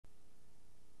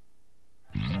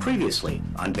Previously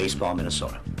on Baseball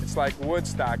Minnesota. It's like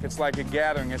Woodstock. It's like a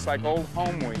gathering. It's like old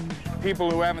home week. People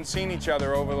who haven't seen each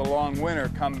other over the long winter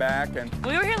come back. And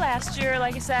we were here last year,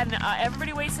 like I said, and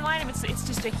everybody waits in line. It's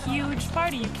just a huge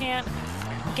party. You can't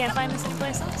find this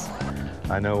anyplace else.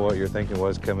 I know what your thinking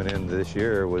was coming in this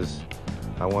year was,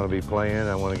 I want to be playing,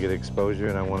 I want to get exposure,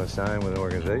 and I want to sign with an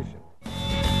organization.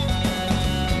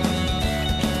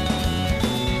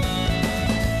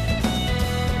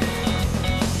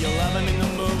 You'll love him in the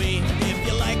movie if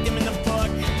you liked him in the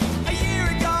book. A year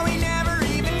ago he never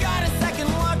even got a second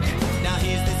look. Now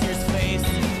here's this year's face,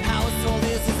 household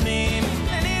is his name,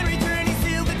 and in return he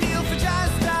sealed the deal for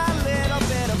just a little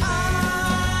bit of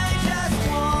I just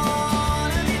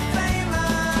wanna be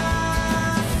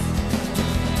famous.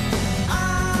 I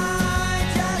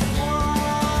just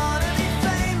wanna be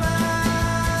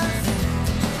famous.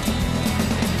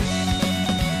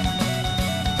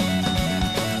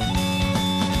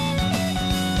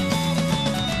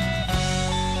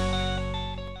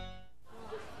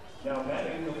 Now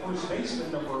batting the first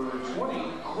baseman, number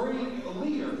 20, Craig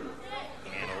Leader.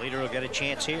 And Leader will get a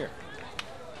chance here.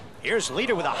 Here's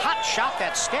Leader with a hot shot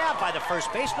that's stabbed by the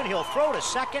first baseman. He'll throw to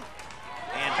second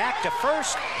and back to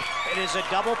first. It is a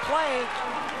double play,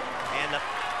 and the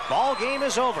ball game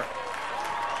is over.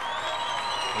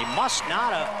 He must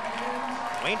not have.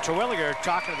 Wayne Terwilliger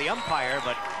talking to the umpire,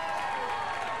 but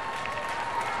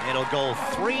it'll go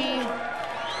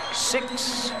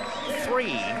 3-6-3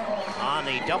 on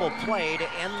the double play to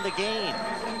end the game.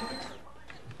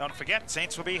 Don't forget,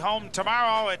 Saints will be home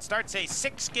tomorrow. It starts a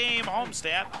 6-game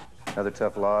homestand. Another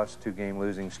tough loss, 2-game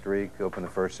losing streak. Open the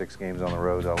first 6 games on the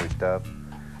road is always tough.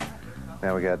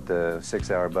 Now we got the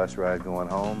 6-hour bus ride going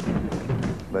home.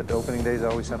 But opening day is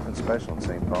always something special in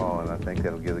St. Paul, and I think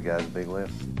that'll give the guys a big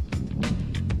lift.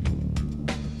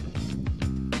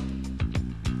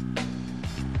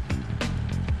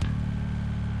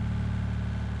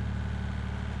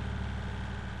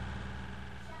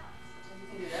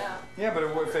 yeah, but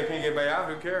if they can't get by out,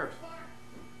 who cares?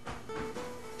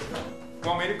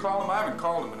 Want me to call him? I haven't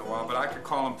called him in a while, but I could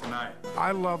call him tonight.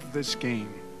 I love this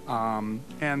game, and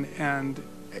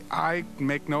I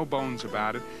make no bones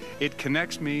about it. It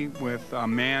connects me with a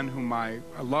man whom I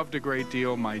loved a great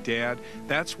deal, my dad.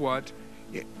 That's what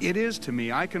it is to me.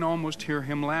 I can almost hear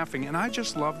him laughing, and I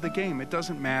just love the game. It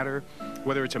doesn't matter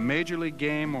whether it's a Major League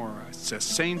game or it's a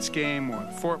Saints game or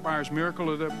the Fort Myers Miracle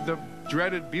or the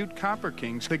dreaded Butte Copper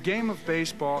Kings. The game of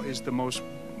baseball is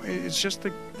it's just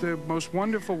the most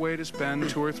wonderful way to spend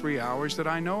 2 or 3 hours that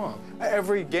I know of.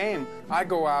 Every game, I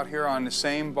go out here on the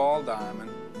same ball diamond,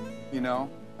 you know.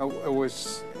 It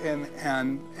was,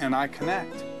 and I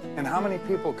connect. And how many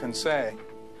people can say,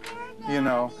 you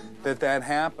know, that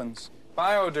happens?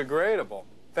 Biodegradable.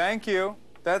 Thank you.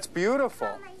 That's beautiful.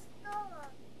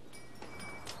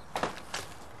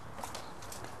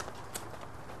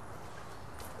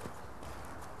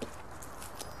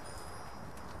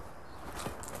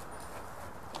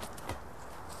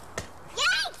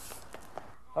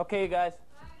 Okay, you guys.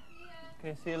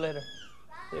 Okay, see you later.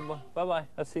 Bye-bye.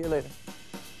 I'll see you later.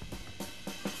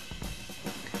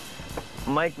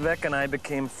 Mike Veck and I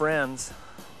became friends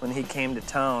when he came to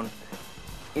town.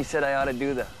 He said I ought to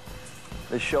do the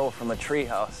show from a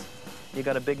treehouse. You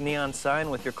got a big neon sign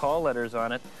with your call letters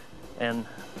on it, and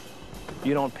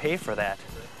you don't pay for that.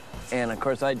 And, of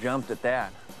course, I jumped at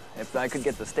that. If I could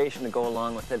get the station to go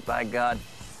along with it, by God,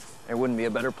 there wouldn't be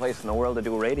a better place in the world to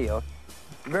do radio.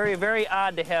 Very, very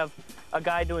odd to have a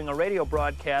guy doing a radio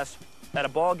broadcast at a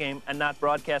ball game and not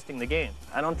broadcasting the game.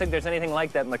 I don't think there's anything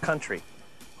like that in the country.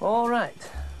 All right.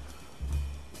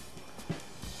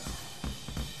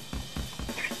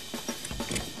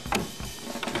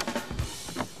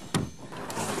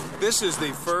 This is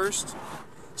the first,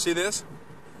 see this?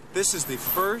 This is the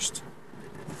first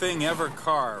thing ever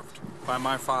carved by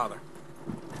my father.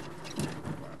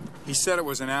 He said it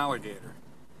was an alligator.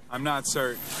 I'm not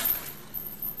certain.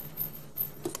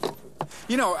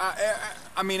 You know,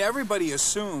 I mean, everybody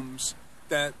assumes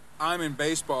that I'm in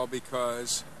baseball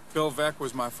because Bill Veck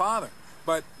was my father.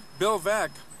 But Bill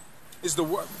Veck is the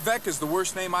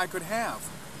worst name I could have.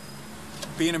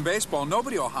 Being in baseball,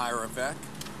 nobody will hire a Veck.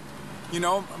 You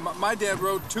know, my dad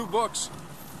wrote 2 books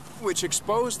which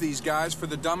exposed these guys for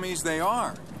the dummies they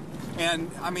are. And,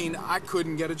 I mean, I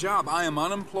couldn't get a job. I am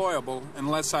unemployable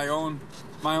unless I own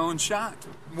my own shot.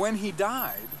 When he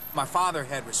died, my father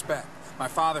had respect. My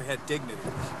father had dignity.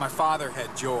 My father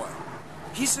had joy.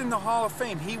 He's in the Hall of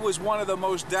Fame. He was one of the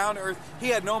most down-to-earth. He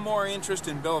had no more interest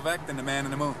in Bill Veck than the man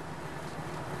in the moon.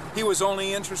 He was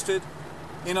only interested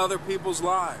in other people's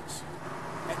lives.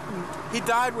 He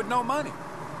died with no money.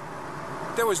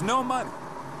 There was no money.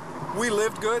 we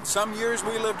lived good. Some years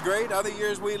we lived great. Other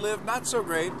years we lived not so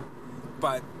great.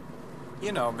 But,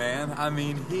 you know, man, I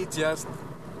mean,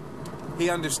 he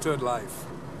understood life.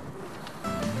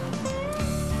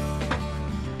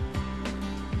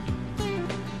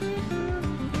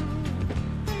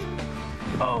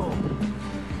 Oh,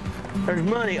 there's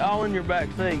money all in your back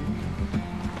seat.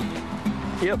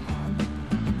 Yep.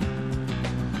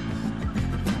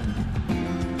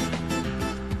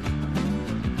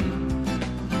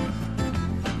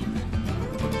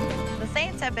 The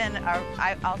Saints have been,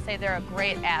 I'll say they're a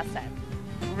great asset.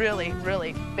 Really,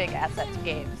 really big asset to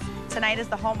games. Tonight is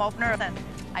the home opener, and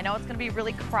I know it's going to be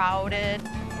really crowded,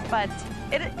 but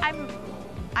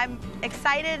I'm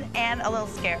excited and a little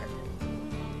scared.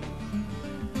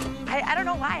 I don't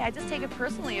know why. I just take it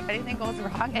personally if anything goes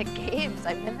wrong at games.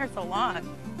 I've been there so long.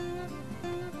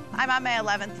 I'm on my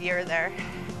 11th year there.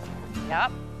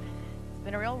 Yep. It's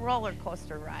been a real roller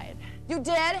coaster ride. You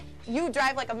did? You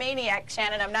drive like a maniac,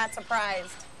 Shannon. I'm not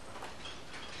surprised.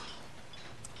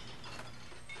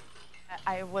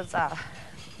 I was a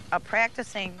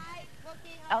practicing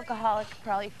alcoholic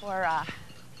probably for,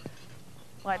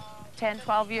 what, 10,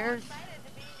 12 years,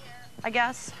 I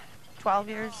guess? 12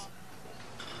 years.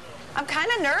 I'm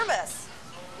kind of nervous.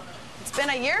 It's been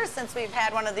a year since we've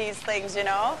had one of these things, you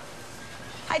know?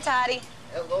 Hi, Toddy.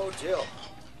 Hello, Jill.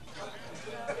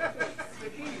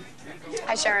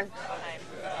 Hi, Sharon.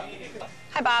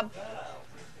 Hi, Bob.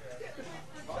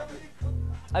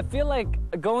 I feel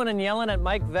like going and yelling at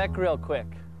Mike Veeck real quick.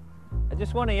 I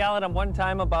just want to yell at him one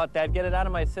time about that, get it out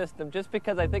of my system, just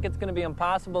because I think it's going to be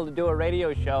impossible to do a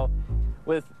radio show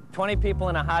with 20 people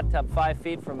in a hot tub 5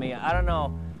 feet from me. I don't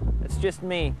know. It's just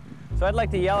me. So I'd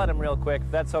like to yell at him real quick, if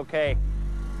that's okay.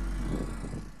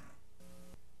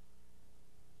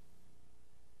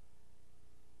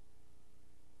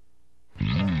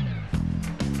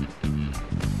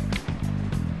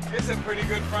 It's a pretty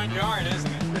good front yard,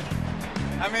 isn't it?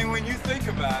 I mean, when you think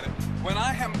about it,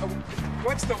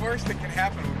 what's the worst that can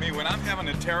happen with me? When I'm having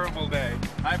a terrible day,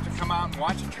 I have to come out and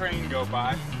watch a train go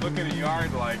by, look at a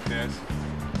yard like this.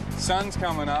 Sun's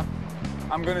coming up.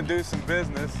 I'm going to do some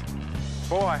business.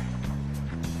 Boy,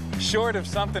 short of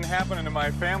something happening to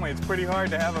my family, it's pretty hard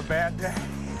to have a bad day.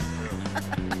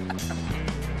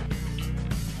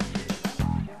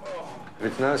 If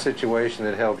it's not a situation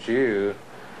that helps you,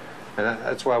 and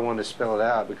that's why I wanted to spell it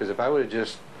out, because if I would have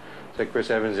just said Chris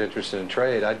Evans is interested in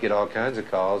trade, I'd get all kinds of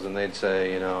calls and they'd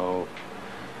say, you know,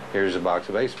 here's a box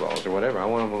of baseballs or whatever. I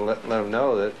want them to let them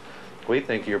know that we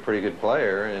think you're a pretty good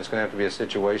player, and it's going to have to be a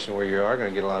situation where you are going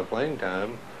to get a lot of playing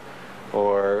time,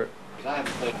 or... I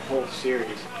haven't played a whole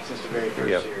series since the very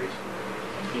first series.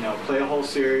 You know, play a whole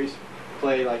series,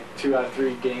 play like 2 out of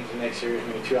 3 games the next series,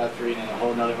 maybe 2 out of 3, and then a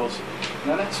whole another whole series.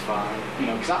 No, that's fine. You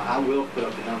know, because I will put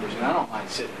up the numbers, and I don't mind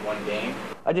sitting one game.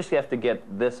 I just have to get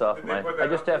this off my. I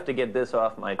just have to get this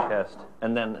off my chest,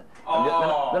 and then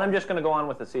I'm just going to go on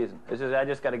with the season. It's just I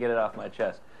just got to get it off my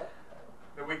chest.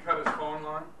 Did we cut his phone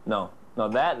line? No,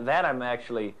 that I'm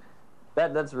actually,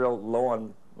 that's real low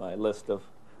on my list of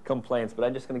complaints, but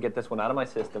I'm just going to get this one out of my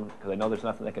system because I know there's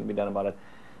nothing that can be done about it.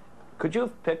 Could you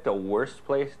have picked a worse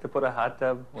place to put a hot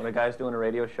tub when a guy's doing a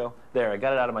radio show? There, I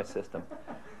got it out of my system.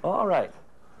 All right.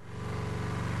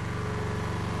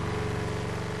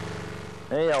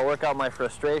 Hey, I'll work out my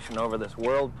frustration over this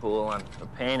whirlpool on the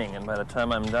painting, and by the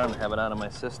time I'm done, have it out of my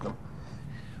system.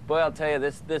 Boy, I'll tell you,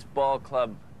 this ball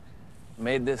club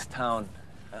made this town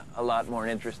a lot more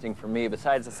interesting for me,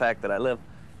 besides the fact that I live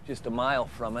just a mile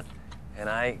from it, and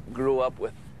I grew up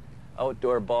with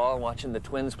outdoor ball, watching the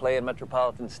Twins play at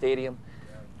Metropolitan Stadium,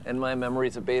 and my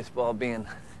memories of baseball being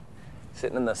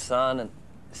sitting in the sun and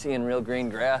seeing real green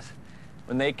grass.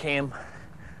 When they came,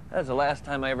 that was the last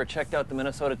time I ever checked out the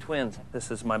Minnesota Twins.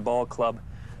 This is my ball club.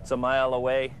 It's a mile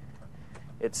away.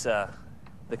 It's the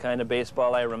kind of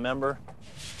baseball I remember.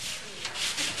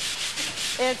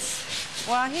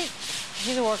 Well,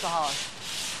 he's a workaholic.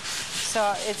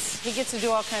 So he gets to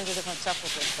do all kinds of different stuff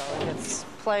with it. So he gets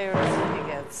players, he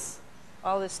gets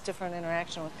all this different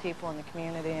interaction with people in the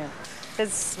community. And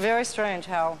it's very strange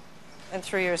how, in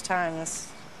 3 years' time,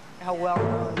 how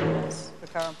well-known he has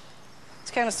become.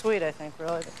 It's kind of sweet, I think,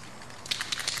 really.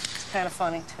 It's kind of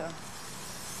funny, too.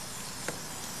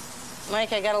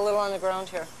 Mike, I got a little on the ground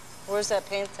here. Where's that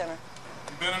paint thinner?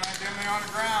 You better not get me on the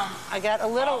ground. I got a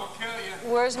little. I will kill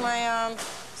you. Where's my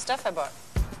stuff I bought?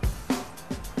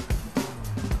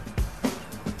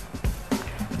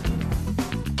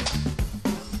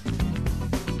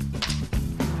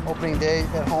 Opening day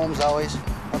at home's always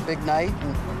a big night,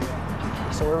 and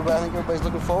so I think everybody's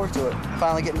looking forward to it.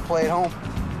 Finally getting to play at home.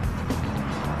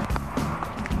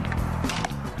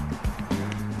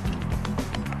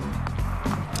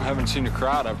 I haven't seen the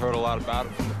crowd. I've heard a lot about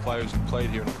it from the players who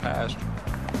played here in the past.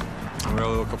 I'm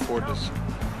really looking forward to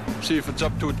see if it's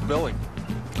up to its billing.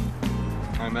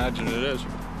 I imagine it is.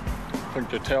 I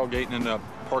think they're tailgating in the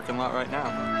parking lot right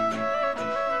now.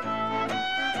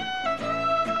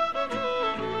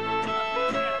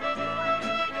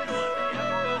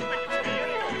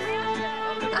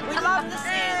 We love the scene.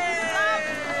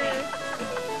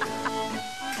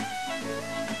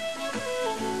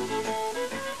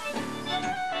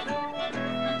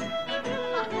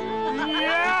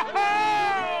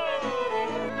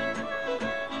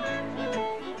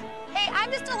 Hey,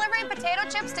 I'm just delivering potato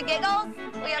chips to Giggles.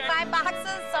 We have 5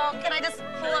 boxes, so can I just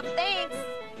pull up? Thanks.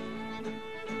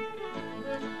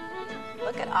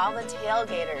 Look at all the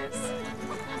tailgaters.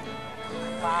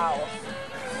 Wow.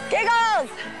 Giggles!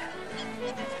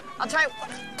 I'll try.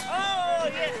 Oh,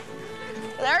 yeah.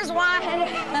 There's one.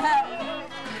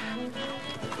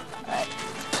 Right.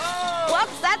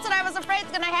 Whoops, that's what I was afraid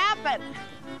is gonna happen.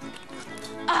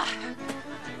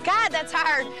 God, that's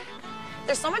hard.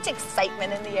 There's so much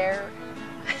excitement in the air,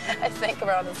 I think,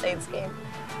 around the Saints game.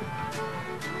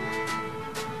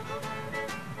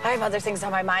 I have other things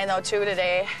on my mind, though, too,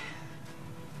 today.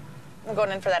 I'm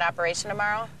going in for that operation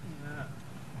tomorrow. Yeah.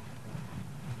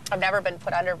 I've never been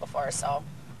put under before, so.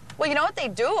 Well, you know what they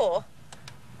do?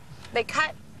 They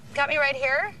got me right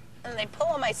here, and they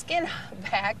pull my skin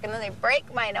back, and then they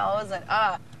break my nose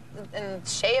and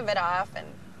shave it off, and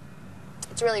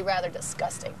it's really rather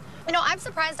disgusting. You know, I'm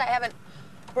surprised I haven't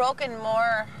broken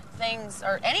more things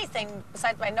or anything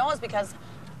besides my nose because,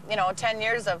 you know, 10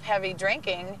 years of heavy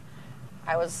drinking,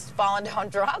 I was falling down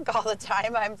drunk all the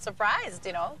time. I'm surprised,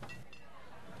 you know.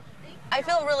 I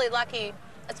feel really lucky,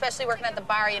 especially working at the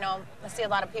bar. You know, I see a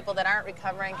lot of people that aren't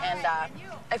recovering, and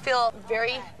I feel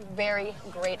very, very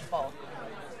grateful.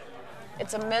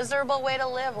 It's a miserable way to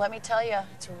live, let me tell you.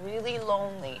 It's really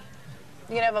lonely.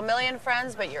 You can have a million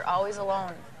friends, but you're always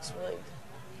alone. It's really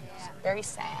very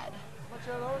sad.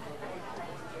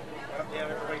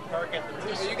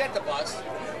 You got the bus.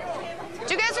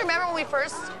 Do you guys remember when we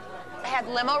first had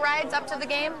limo rides up to the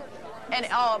game? And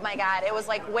oh my God, it was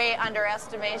like way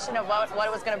underestimation of what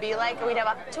it was going to be like. We'd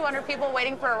have 200 people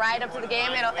waiting for a ride up to the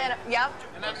game, and yep.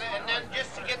 And then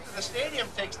just to get to the stadium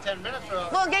takes 10 minutes.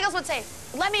 Well, Giggles would say,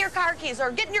 "Lend me your car keys," or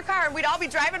 "Get in your car," and we'd all be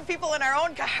driving people in our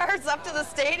own cars up to the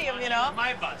stadium, you know.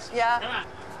 My bus. Yeah.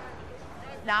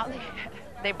 Now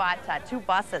they bought 2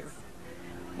 buses.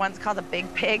 One's called the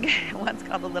Big Pig, one's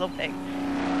called the Little Pig.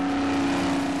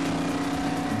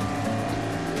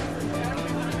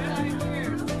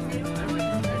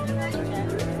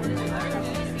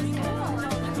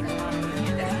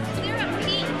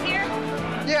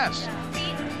 Yes.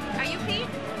 Pete? Are you Pete?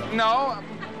 No.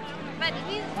 But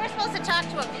we're supposed to talk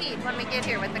to a Pete when we get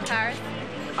here with the cars.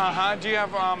 Uh-huh. Do you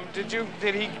have,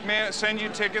 did he send you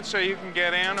tickets so you can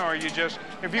get in, or you just,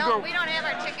 if you No, go... we don't have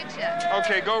our tickets yet.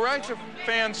 Okay, go right to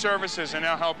fan services and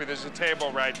they'll help you. There's a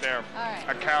table right there. All right.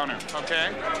 A counter,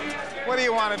 okay? What do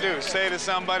you want to do? Say to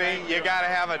somebody, you got to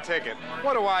have a ticket.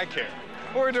 What do I care?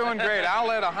 We're doing great. I'll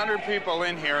let 100 people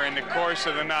in here in the course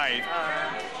of the night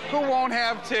who won't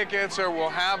have tickets or will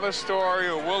have a story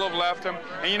or will have left them.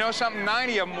 And you know something?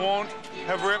 90 of them won't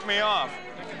have ripped me off.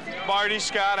 Marty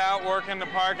Scott out working the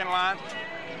parking lot,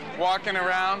 walking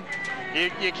around.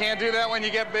 You can't do that when you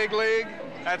get big league.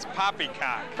 That's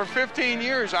poppycock. For 15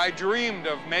 years, I dreamed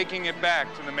of making it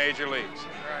back to the major leagues.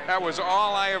 That was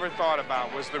all I ever thought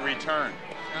about, was the return.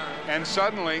 And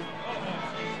suddenly,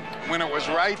 when it was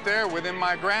right there within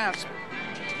my grasp,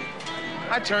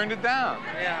 I turned it down.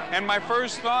 Yeah. And my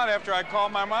first thought after I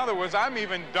called my mother was, I'm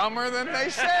even dumber than they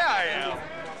say I am.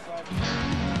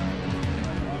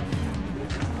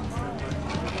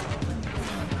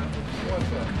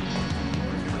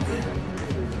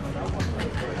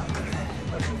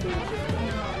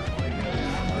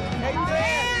 Hey,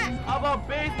 Dan! How about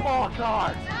baseball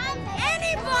cards?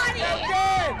 Anybody!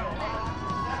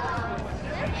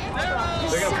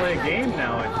 They're going to play a game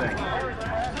now, I think.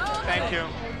 Thank you.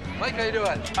 Mike, how you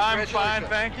doing? I'm fine,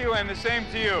 thank you, and the same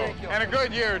to you. And a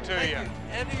good year to you.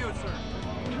 And to you, sir.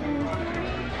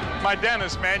 My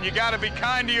dentist, man, you got to be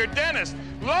kind to your dentist.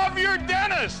 Love your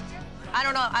dentist! I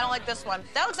don't know. I don't like this one.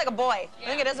 That looks like a boy. I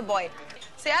think it is a boy.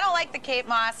 See, I don't like the Kate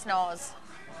Moss nose.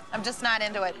 I'm just not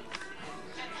into it.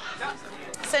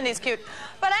 Cindy's cute.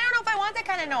 But I don't know if I want that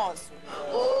kind of nose.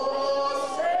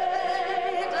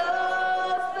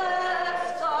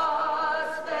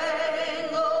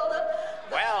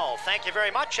 Well, thank you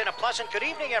very much, and a pleasant good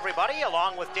evening, everybody.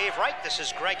 Along with Dave Wright, this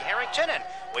is Greg Harrington, and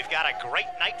we've got a great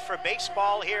night for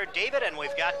baseball here, David, and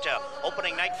we've got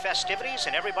opening night festivities,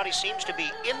 and everybody seems to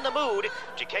be in the mood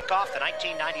to kick off the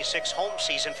 1996 home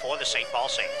season for the St. Paul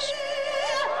Saints.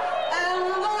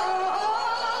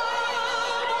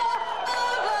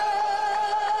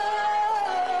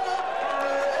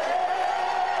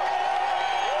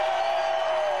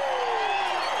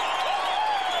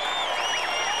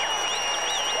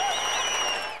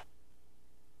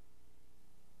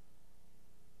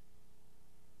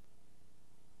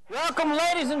 Welcome,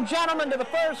 ladies and gentlemen, to the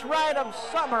first ride of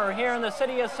summer here in the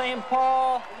city of St.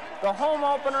 Paul. The home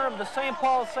opener of the St.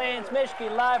 Paul Saints, Mischke,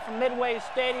 live from Midway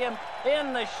Stadium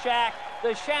in the shack,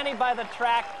 the shanty by the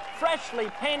track, freshly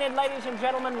painted, ladies and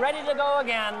gentlemen, ready to go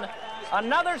again.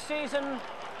 Another season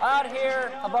out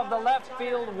here above the left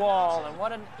field wall. And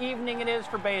what an evening it is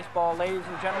for baseball, ladies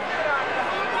and gentlemen.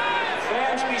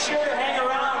 Fans, be sure to hang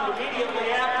around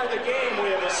immediately after the game. We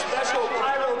have a special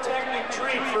pyrotechnic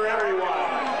treat for everyone.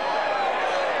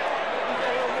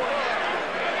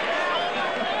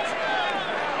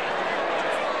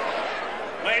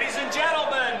 Ladies and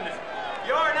gentlemen,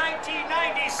 your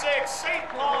 1996 St.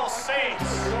 Paul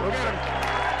Saints. Look at him.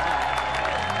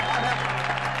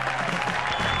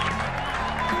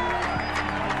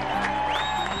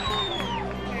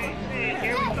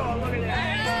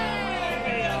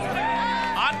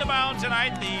 On the mound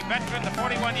tonight, the veteran, the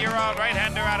 41-year-old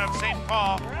right-hander out of St.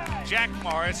 Paul, Jack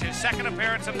Morris, his second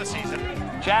appearance of the season.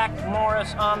 Jack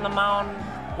Morris on the mound.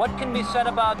 What can be said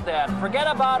about that? Forget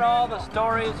about all the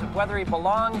stories of whether he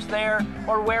belongs there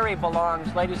or where he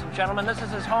belongs, ladies and gentlemen. This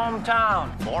is his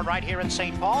hometown. Born right here in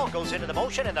St. Paul, goes into the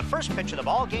motion, and the first pitch of the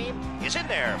ball game is in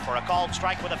there for a called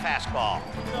strike with a fastball.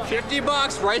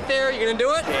 $50 right there. You gonna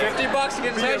do it? $50 to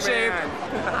get his head shaved.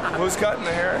 Who's cutting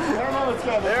the hair? I don't know what's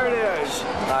cutting. There it is.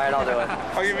 All right, I'll do it.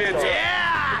 I'll give you a tip.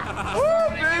 Yeah! Woo,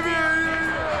 baby!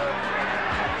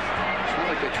 It's not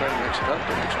like they try to mix it up.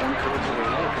 They mix one curve over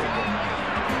another.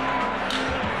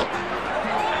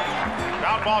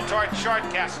 Ground ball towards short.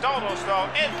 Castellanos, though,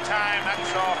 in time.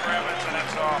 That's all for Evans, and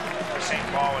that's all for St.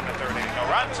 Paul in the third inning. No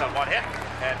runs on one hit,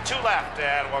 and two left.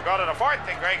 And we'll go to the fourth,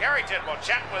 and Greg Harrington will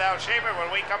chat with Al Shaver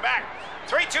when we come back.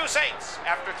 3-2 Saints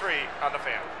after 3 on the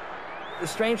Fan. The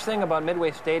strange thing about Midway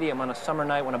Stadium on a summer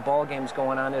night when a ball game's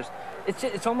going on is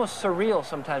it's almost surreal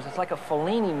sometimes. It's like a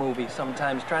Fellini movie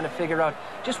sometimes, trying to figure out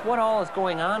just what all is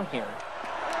going on here.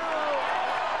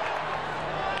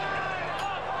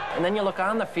 And then you look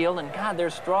on the field, and God,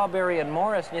 there's Strawberry and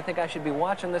Morris, and you think I should be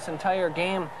watching this entire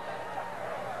game.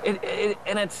 And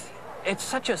it's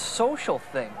such a social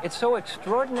thing. It's so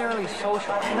extraordinarily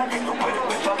social.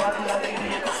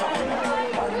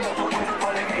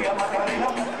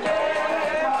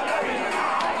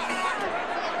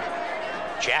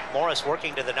 Jack Morris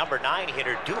working to the number 9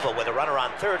 hitter, Duva, with a runner on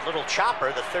third. Little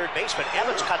chopper, the third baseman.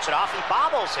 Evans cuts it off. He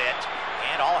bobbles it.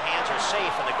 And all hands are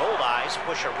safe, and the Gold Eyes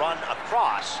push a run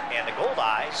across. And the Gold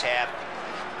Eyes have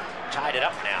tied it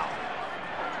up now.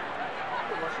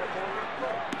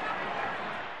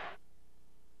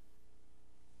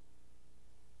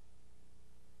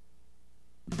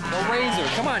 The razor.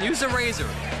 Come on, use the razor.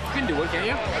 You can do it, can't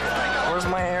you? Where's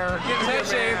my hair? Get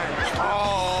his head shaved.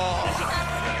 Oh.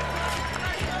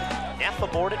 Neff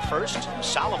aboard at first.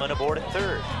 Solomon aboard at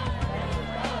third.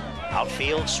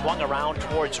 Outfield swung around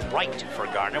towards right for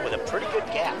Garner with a pretty good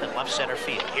gap in left center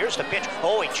field. Here's the pitch.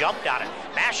 Oh, he jumped on it.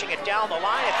 Mashing it down the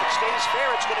line. If it stays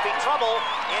fair, it's going to be trouble.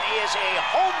 It is a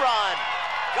home run.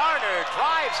 Garner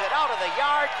drives it out of the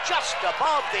yard just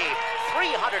above the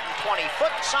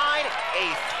 320-foot sign. A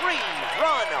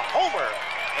 3-run homer.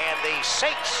 And the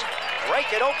Saints break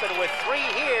it open with 3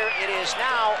 here. It is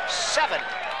now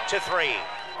 7-3.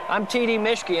 I'm T.D.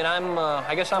 Mischke, and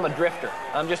I guess I'm a drifter.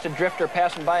 I'm just a drifter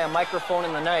passing by a microphone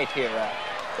in the night here.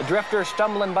 A drifter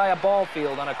stumbling by a ball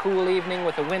field on a cool evening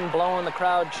with the wind blowing, the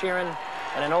crowd cheering,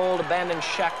 and an old abandoned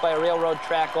shack by a railroad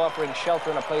track offering shelter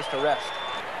and a place to rest.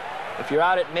 If you're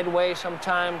out at Midway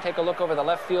sometime, take a look over the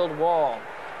left field wall.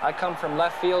 I come from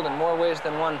left field in more ways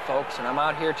than one, folks, and I'm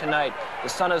out here tonight. The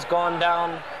sun has gone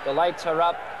down, the lights are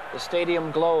up, the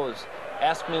stadium glows.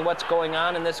 Ask me what's going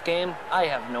on in this game? I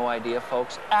have no idea,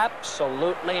 folks.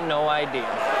 Absolutely no idea.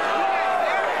 Oh,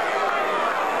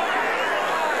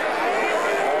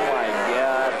 my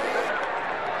God.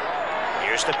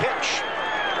 Here's the pitch.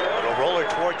 Little roller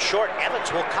towards short.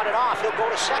 Evans will cut it off. He'll go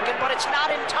to second, but it's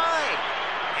not in time.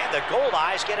 And the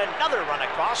Goldeyes get another run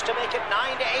across to make it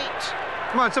 9-8.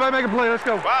 Come on, somebody make a play. Let's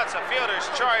go. Well, it's a fielder's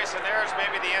choice, and there's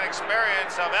maybe the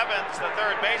inexperience of Evans, the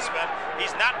third baseman.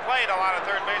 He's not played a lot of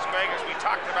third base, Greg, as we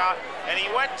talked about, and he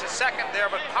went to second there,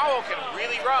 but Powell can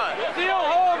really run. Steal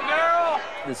home, Darryl!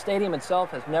 The stadium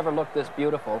itself has never looked this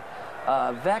beautiful.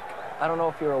 Vec, I don't know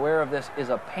if you're aware of this, is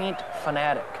a paint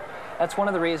fanatic. That's one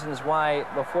of the reasons why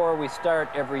before we start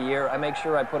every year, I make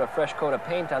sure I put a fresh coat of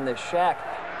paint on this shack.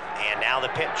 And now the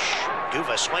pitch.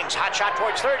 Duva swings, hot shot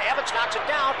towards third. Evans knocks it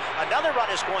down. Another run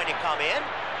is going to come in.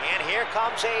 And here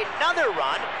comes another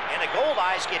run. And the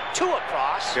Goldeyes get 2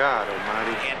 across. God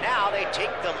almighty. And now they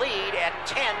take the lead at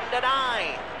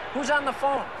 10-9. Who's on the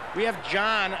phone? We have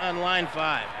John on line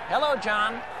 5. Hello,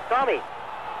 John. Tommy.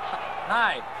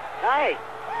 Hi. Hi.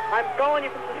 I'm calling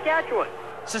you from Saskatchewan.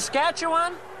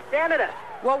 Saskatchewan? Canada.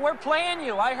 Well, we're playing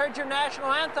you. I heard your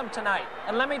national anthem tonight.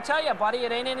 And let me tell you, buddy,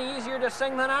 it ain't any easier to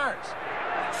sing than ours.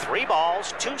 3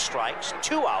 balls, 2 strikes,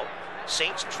 2 out.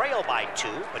 Saints trail by 2,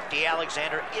 but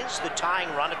DeAlexander is the tying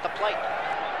run at the plate.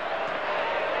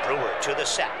 Brewer to the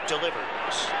set, delivers.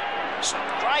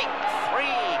 Strike 3,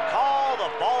 call, the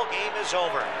ball game is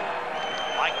over.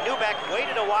 Mike Neubeck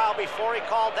waited a while before he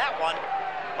called that one,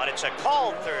 but it's a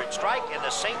called third strike, and the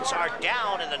Saints are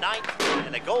down in the 9th,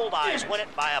 and the Goldeyes win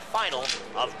it by a final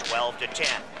of 12-10.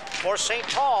 For St.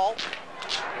 Paul,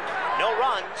 no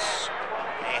runs.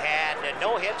 They had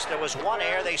no hits. There was 1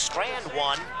 error. They strand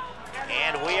 1.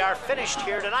 And we are finished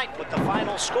here tonight with the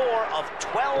final score of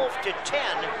 12-10.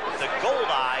 The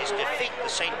Goldeyes defeat the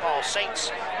St. Paul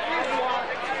Saints.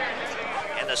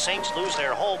 And the Saints lose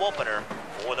their home opener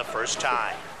for the first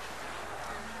time.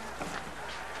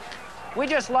 We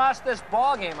just lost this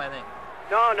ball game, I think.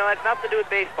 No, it's nothing to do with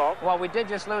baseball. Well, we did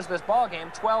just lose this ball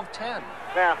game, 12-10.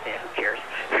 Well, yeah, who cares?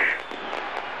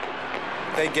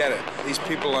 They get it. These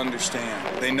people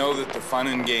understand. They know that the fun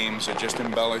and games are just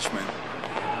embellishment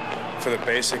for the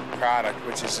basic product,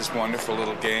 which is this wonderful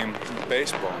little game of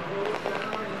baseball.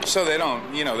 So they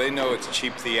don't, they know it's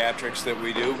cheap theatrics that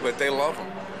we do, but they love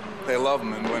them. They love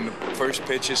them, and when the first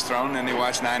pitch is thrown, then they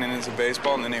watch 9 innings of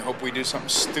baseball, and then they hope we do something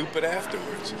stupid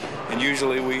afterwards. And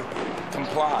usually we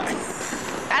comply.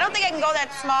 I don't think I can go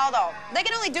that small, though. They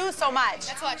can only do so much.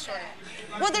 That's a lot shorter.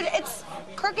 Well, it's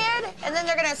crooked, and then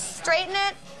they're going to straighten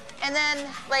it, and then,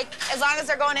 as long as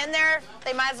they're going in there,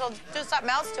 they might as well do something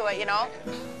else to it,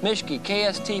 Mishke,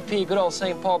 KSTP, good old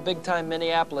St. Paul, big time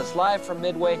Minneapolis, live from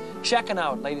Midway. Checking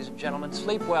out, ladies and gentlemen.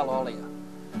 Sleep well, all of you.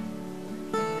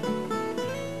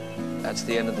 That's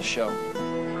the end of the show.